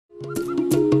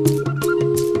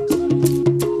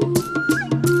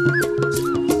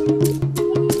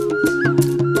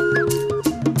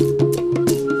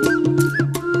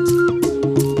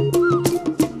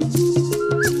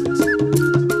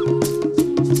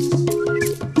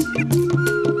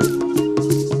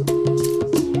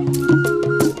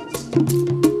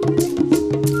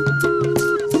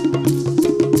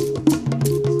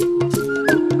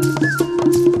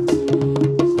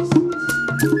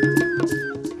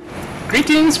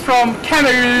Greetings from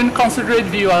Cameroon, considerate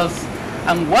viewers,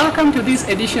 and welcome to this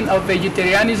edition of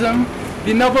Vegetarianism,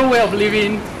 the noble way of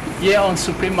living, here on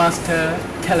Supreme Master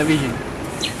Television.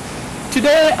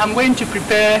 Today I'm going to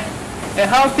prepare a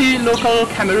healthy local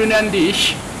Cameroonian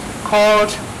dish called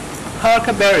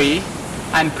Huckleberry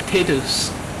and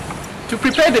potatoes. To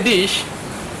prepare the dish,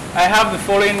 I have the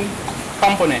following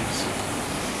components.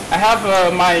 I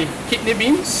have my kidney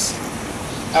beans,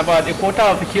 about a quarter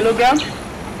of a kilogram.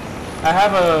 I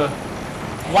have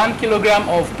 1 kilogram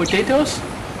of potatoes,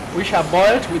 which are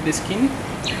boiled with the skin,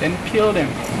 then peel them.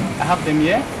 I have them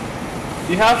here.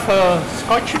 You have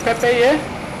scotch pepper here.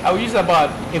 I will use about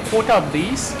a quarter of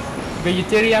these.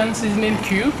 Vegetarian seasoning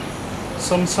cube,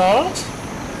 some salt,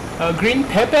 green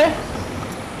pepper.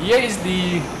 Here is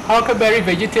the huckleberry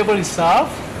vegetable itself.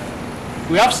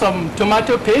 We have some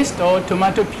tomato paste or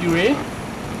tomato puree.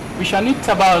 We shall need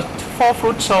about 4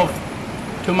 fruits of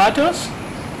tomatoes.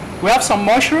 We have some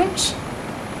mushrooms,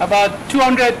 about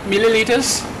 200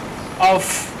 milliliters of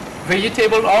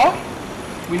vegetable oil.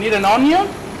 We need an onion,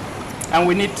 and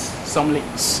we need some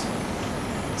leeks.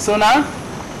 So now,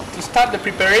 to start the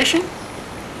preparation,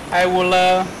 I will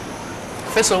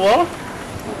first of all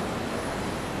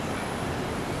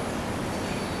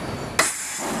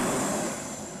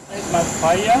light my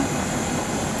fire.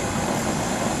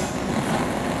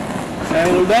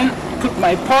 I will then put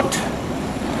my pot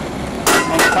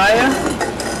on fire.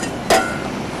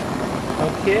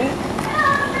 Okay.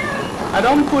 I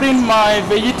don't put in my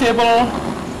vegetable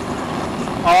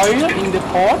oil in the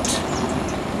pot.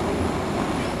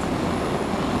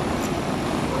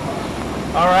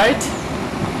 Alright.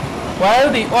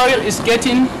 While the oil is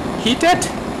getting heated,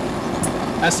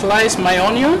 I slice my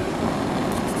onion.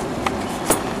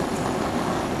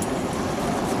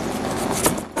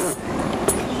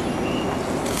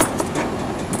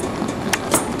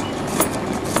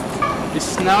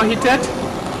 It's now heated,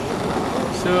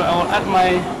 so I will add my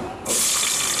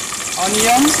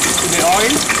onion to the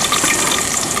oil.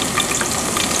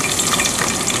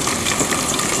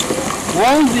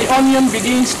 Once the onion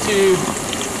begins to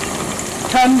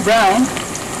turn brown,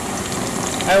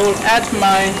 I will add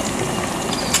my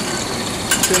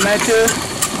tomato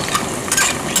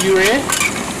puree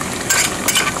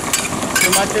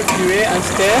and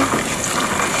stir.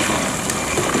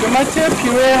 Tomato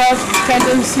puree has the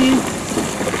tendency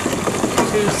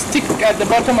to stick at the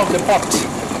bottom of the pot.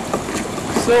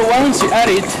 So once you add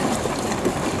it,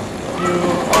 you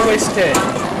always stir.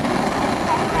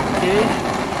 Okay.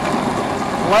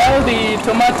 While the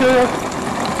tomato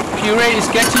puree is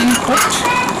getting cooked,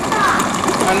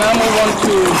 I now move on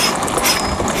to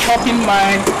chopping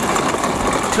my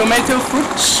tomato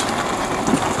fruits.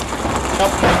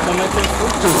 Chop my tomato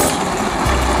fruits.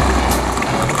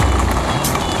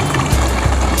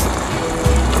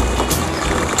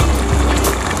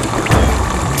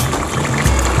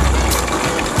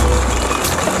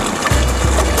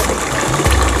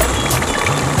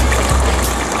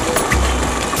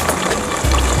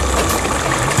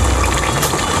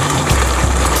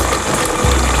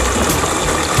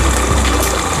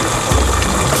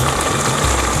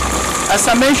 As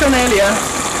I mentioned earlier,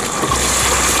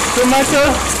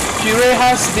 tomato puree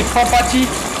has the property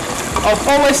of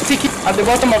always sticking at the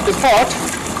bottom of the pot,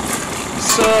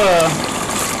 so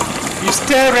you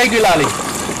stir regularly,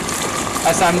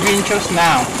 as I'm doing just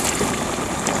now.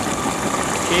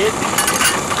 Okay,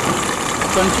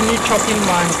 continue chopping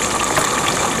my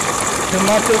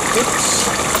tomato fruits.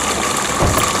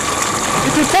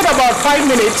 It will take about 5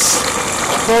 minutes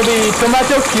for the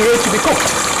tomato puree to be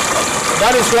cooked.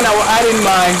 That is when I will add in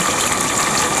my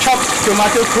chopped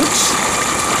tomato fruits.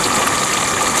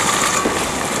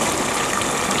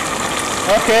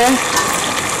 Okay,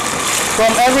 from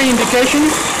every indication,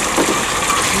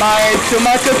 my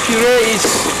tomato puree is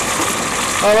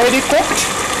already cooked.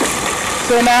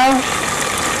 So now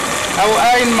I will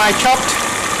add in my chopped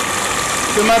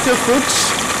tomato fruits.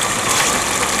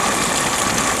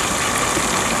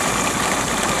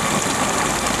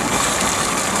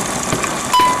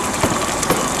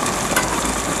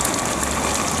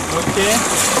 Okay,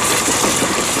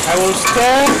 I will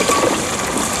stir.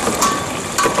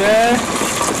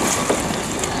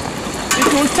 It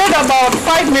will take about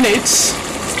 5 minutes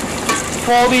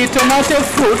for the tomato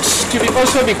fruits to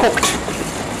also be cooked.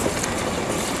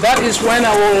 That is when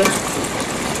I will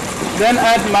then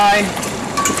add my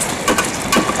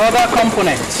other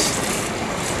components.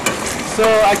 So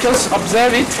I just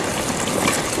observe it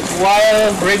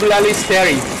while regularly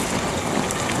stirring.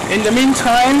 In the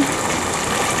meantime,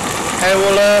 I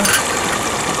will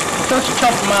just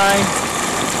chop my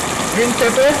green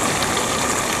pepper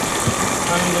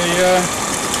and the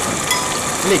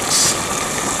leeks.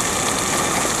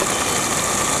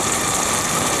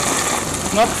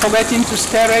 Not forgetting to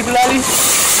stir regularly,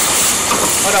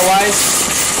 otherwise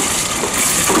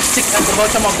it will stick at the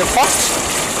bottom of the pot.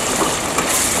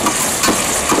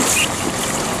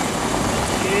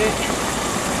 Okay.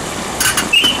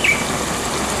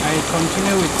 I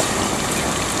continue with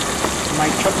my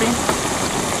chopping.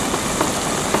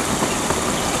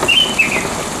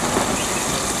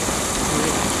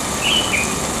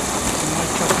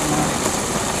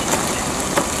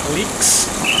 Leeks.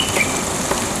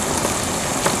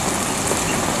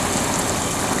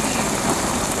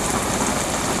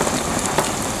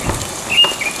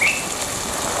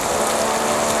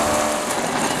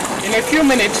 In a few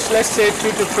minutes, let's say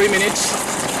 2 to 3 minutes,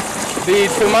 the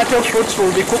tomato fruits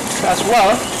will be cooked as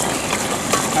well,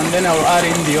 and then I'll add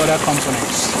in the other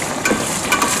components.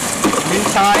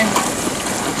 Meantime,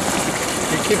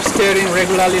 we keep stirring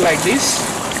regularly like this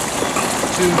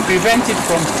to prevent it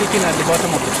from sticking at the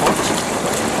bottom of the pot.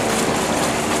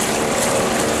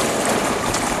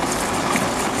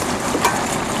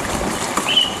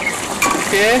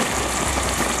 Okay,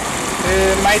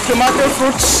 my tomato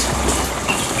fruits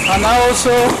are now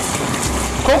also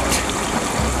cooked,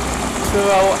 so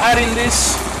I'll add in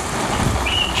this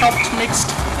chopped mixed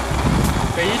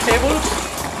vegetables,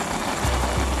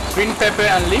 green pepper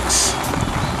and leeks.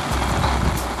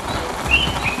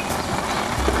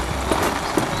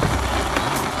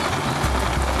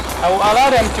 I will allow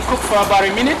them to cook for about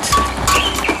a minute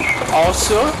or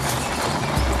so.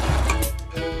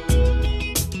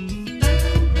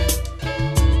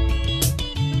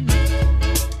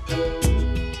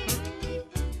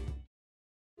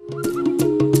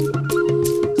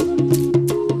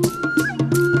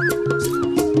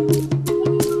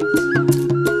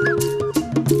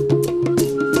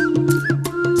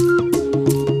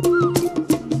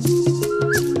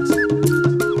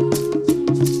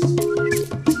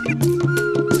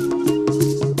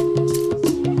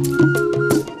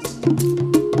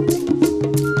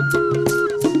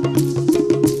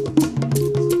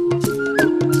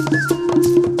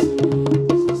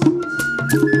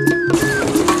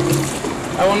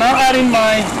 I will now add in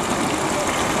my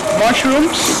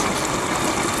mushrooms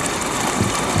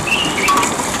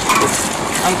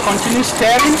and continue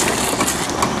stirring.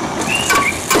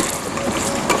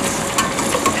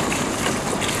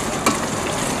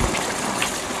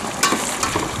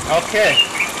 Okay,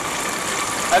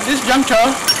 at this juncture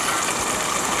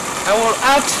I will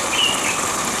add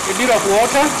a bit of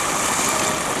water,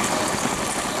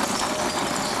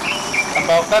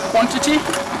 about that quantity,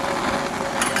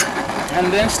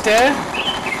 and then stir.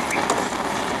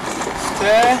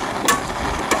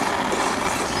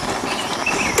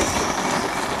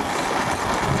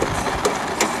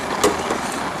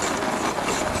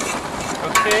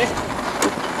 Okay,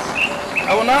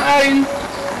 I will now add in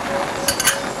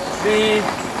the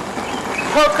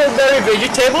huckleberry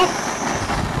vegetable.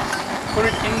 Put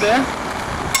it in there.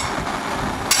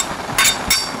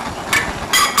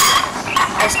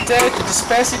 I stir to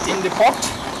disperse it in the pot.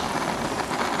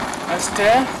 I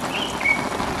stir.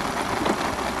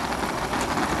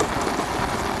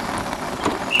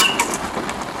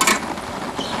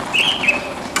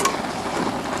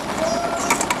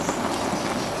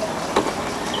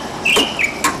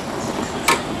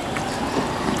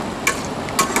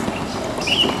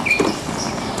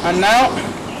 And now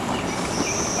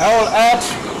I will add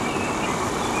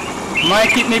my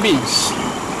kidney beans.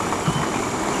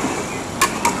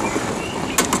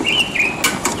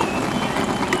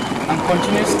 And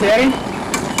continue stirring.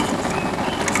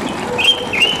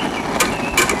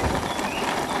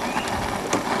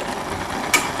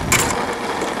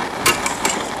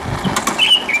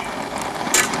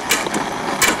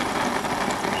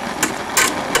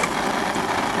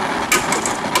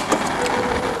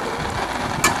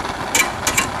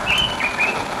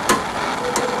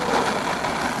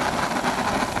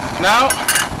 Now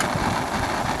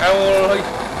I will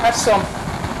add some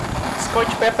scotch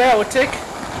pepper. I will take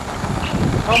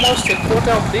almost a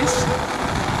quarter of this.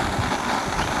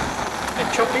 I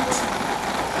chop it.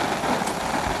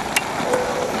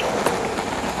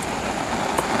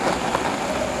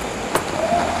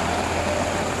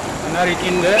 And add it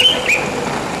in there.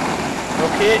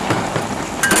 Okay.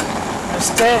 I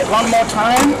stir one more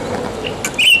time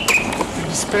to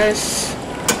disperse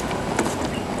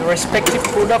the respective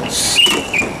products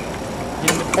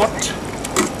in the pot.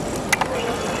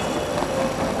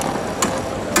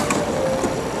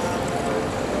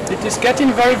 It is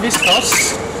getting very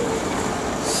viscous,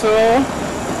 so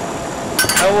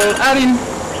I will add in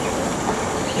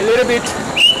a little bit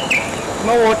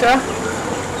more water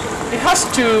It has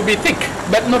to be thick,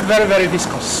 but not very, very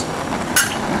viscous.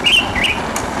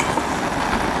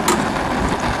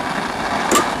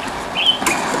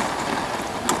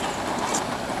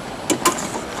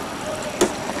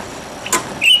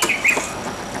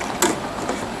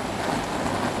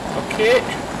 Okay,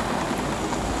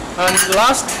 and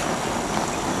last,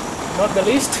 not the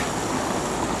least,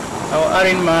 I'll add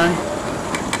in my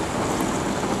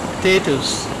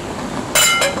potatoes.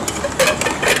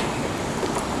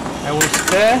 I will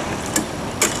stir.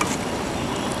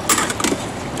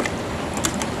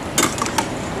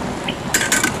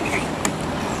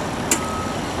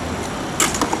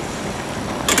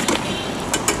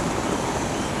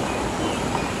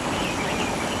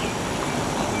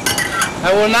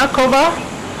 I will now cover,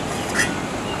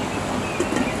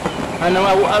 and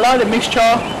I will allow the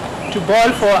mixture to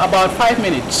boil for about 5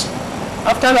 minutes.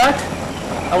 After that,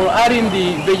 I will add in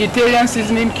the vegetarian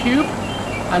seasoning cube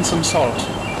and some salt,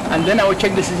 and then I will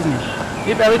check the seasoning.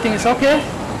 If everything is okay,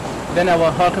 then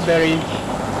our huckleberry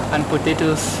and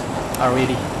potatoes are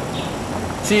ready.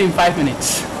 See you in 5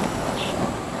 minutes.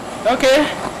 Okay,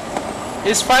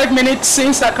 it's 5 minutes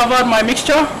since I covered my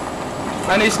mixture,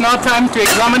 and it's now time to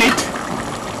examine it.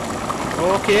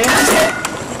 Okay,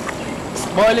 it's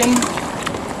boiling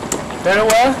very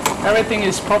well. Everything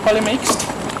is properly mixed.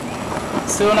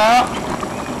 So now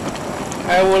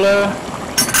I will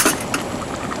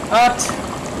add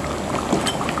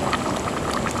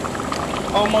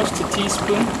almost a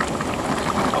teaspoon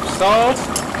of salt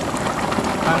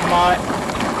and my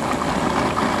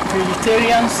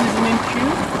vegetarian seasoning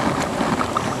cube.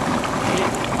 Okay.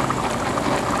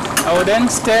 I will then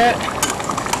stir,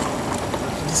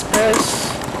 disperse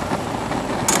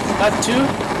that too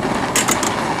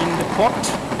in the pot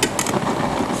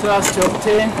so as to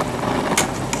obtain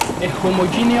a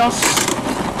homogeneous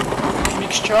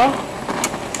mixture.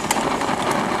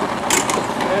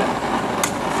 Okay.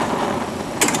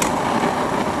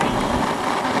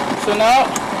 So now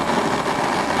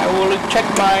I will check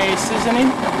my seasoning.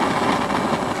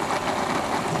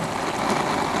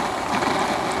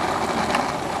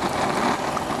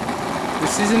 The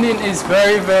seasoning is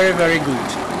very, very, very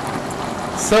good.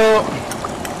 So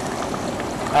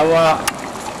our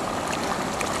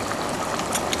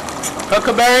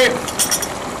huckleberry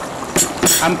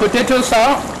and potatoes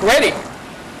are ready.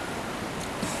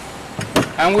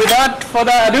 And without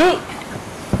further ado,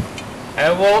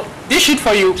 I will dish it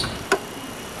for you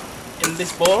in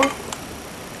this bowl.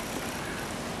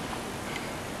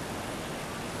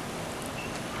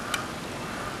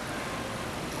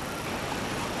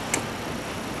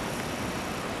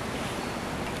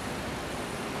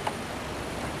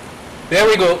 There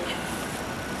we go,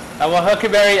 our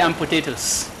huckleberry and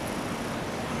potatoes.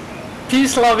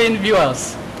 Peace-loving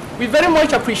viewers, we very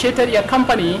much appreciated your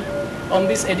company on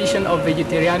this edition of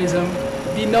Vegetarianism,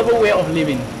 the Novel Way of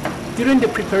Living, during the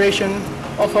preparation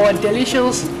of our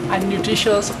delicious and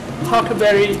nutritious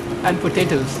huckleberry and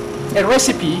potatoes, a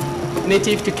recipe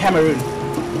native to Cameroon.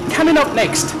 Coming up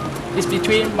next is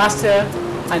between Master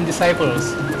and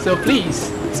Disciples, so please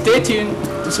stay tuned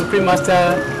to Supreme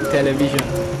Master Television.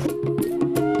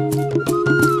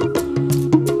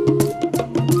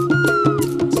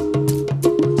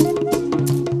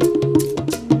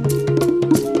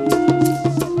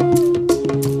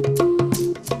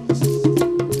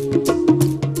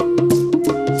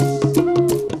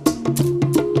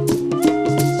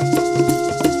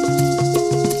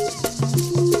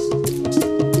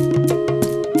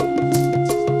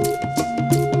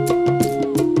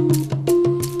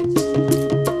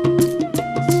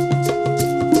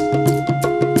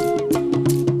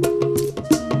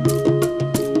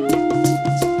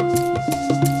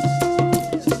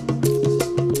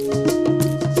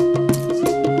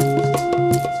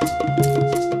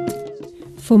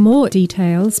 For more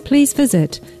details, please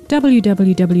visit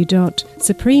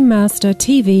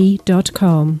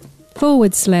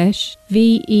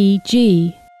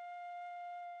www.suprememastertv.com/VEG